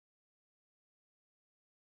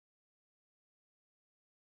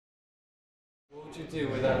What would you do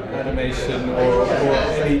without animation or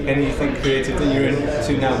anything creative that you're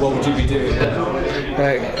into now? What would you be doing?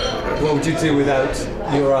 What would you do without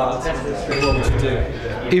your art? What would you do?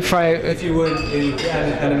 If you weren't in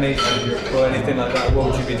animation or anything like that, what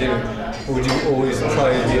would you be doing? Or would you always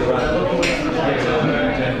try and be around?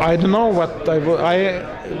 I don't know what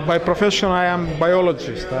by profession I am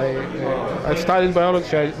biologist. I studied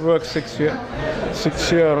biology. I worked 6 years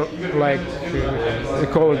like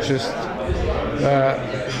ecologist.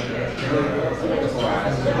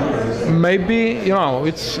 Maybe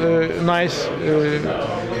it's nice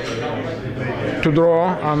to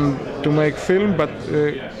draw and to make film, but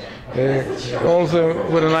also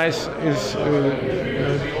very nice is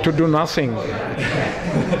to do nothing.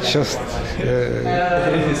 Just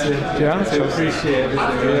appreciate it.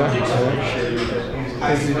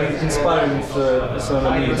 It's inspiring for someone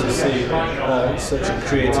like me to see such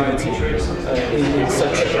creativity in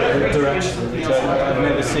such a direction, which I've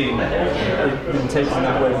never seen been taken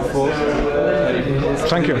that way before.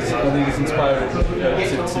 Thank you. I think it's inspiring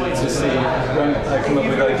to see when I come up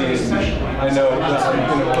with ideas. I know that I'm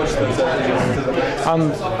going to push those ideas to the next.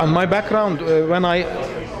 And my background, when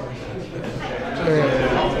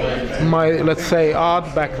my, let's say,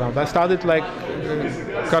 art background, I started like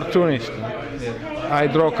cartoonist. I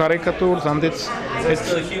draw caricatures, and it's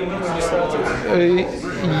still a human when you started?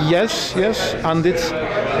 Yes, and it's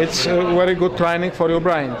a very good training for your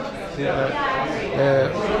brain.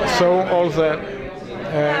 So all the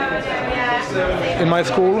in my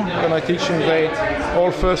school when I teaching,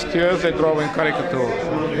 all first years they draw in caricatures.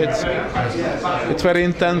 It's very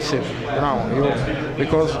intensive,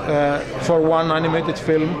 because for one animated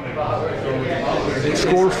film,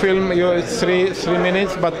 school film, it's three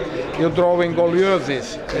minutes, but you're drawing all year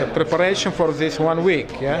this preparation for this 1 week,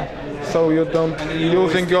 so you don't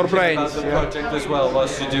using your brains. The project as well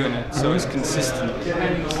whilst you're doing it, so it's consistent.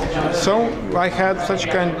 So I had such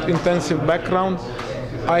kind of intensive background.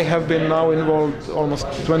 I have been now involved almost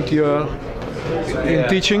 20 years in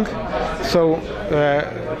teaching. So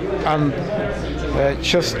and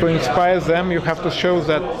just to inspire them, you have to show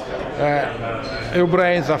that your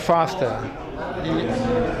brains are faster.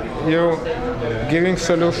 You're giving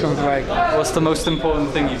solutions like... What's the most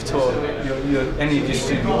important thing you've taught any of your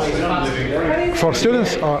students? For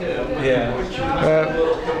students? Yeah.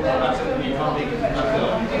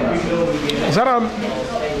 There are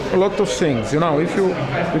a lot of things. If you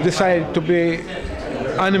decide to be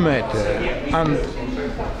animated and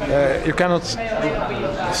you cannot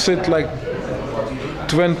sit like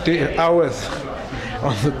 20 hours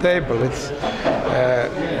on the table,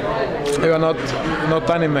 you are not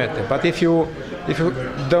animated. But if you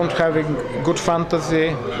don't have a good fantasy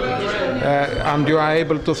and you are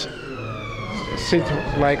able to sit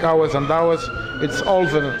like hours and hours, it's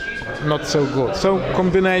also not so good. So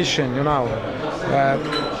combination,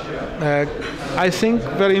 I think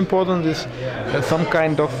very important is some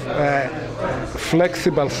kind of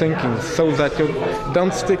flexible thinking, so that you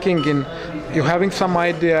don't sticking in. You having some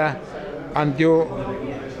idea, and you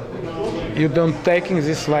don't taking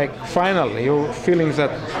this like finally. You're feeling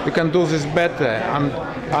that you can do this better,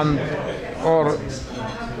 or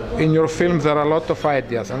in your film there are a lot of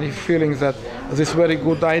ideas, and you're feeling that this very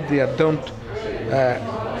good idea don't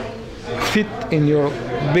fit in your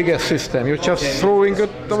bigger system. You're just throwing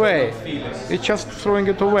it away. You're just throwing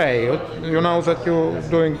it away. You know that you're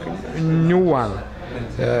doing a new one.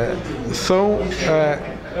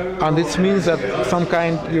 And it means that some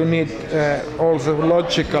kind you need also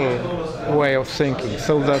logical way of thinking,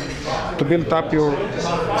 so that to build up your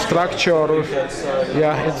structure,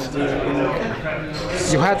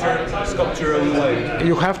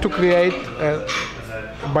 you have to create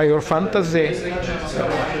by your fantasy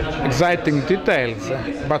exciting details,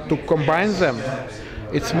 but to combine them,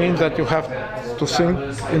 it means that you have to think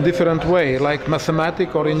in different way, like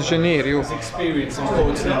mathematics or engineer. Is experience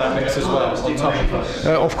important in that mix as well, on top of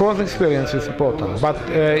that? Of course, experience is important, but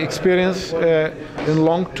experience in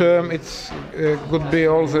long term, it's could be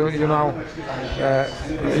also,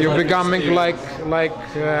 you're becoming like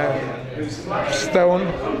stone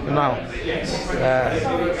now.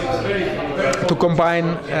 To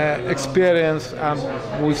combine experience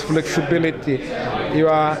with flexibility, you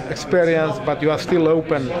are experienced, but you are still open.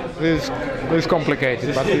 This is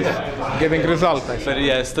complicated, but it's giving result. But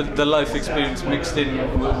yes, the life experience mixed in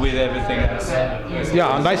with everything else.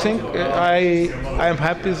 Yeah, and I think I am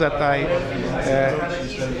happy that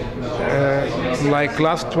like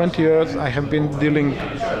last 20 years I have been dealing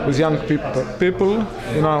with young people,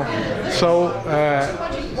 so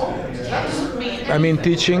I mean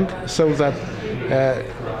teaching, so that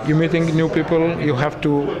you're meeting new people, you have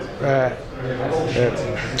to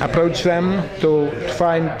approach them, to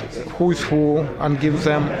find who is who and give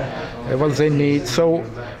them what they need. So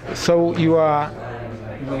you are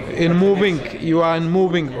in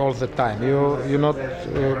moving all the time. You're not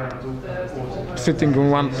sitting in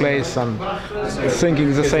one place and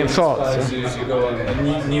thinking the same thoughts. You go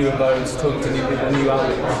on new environments, talk to new people, new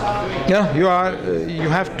outlets. Yeah, you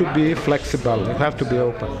have to be flexible. You have to be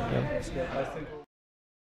open. Yeah.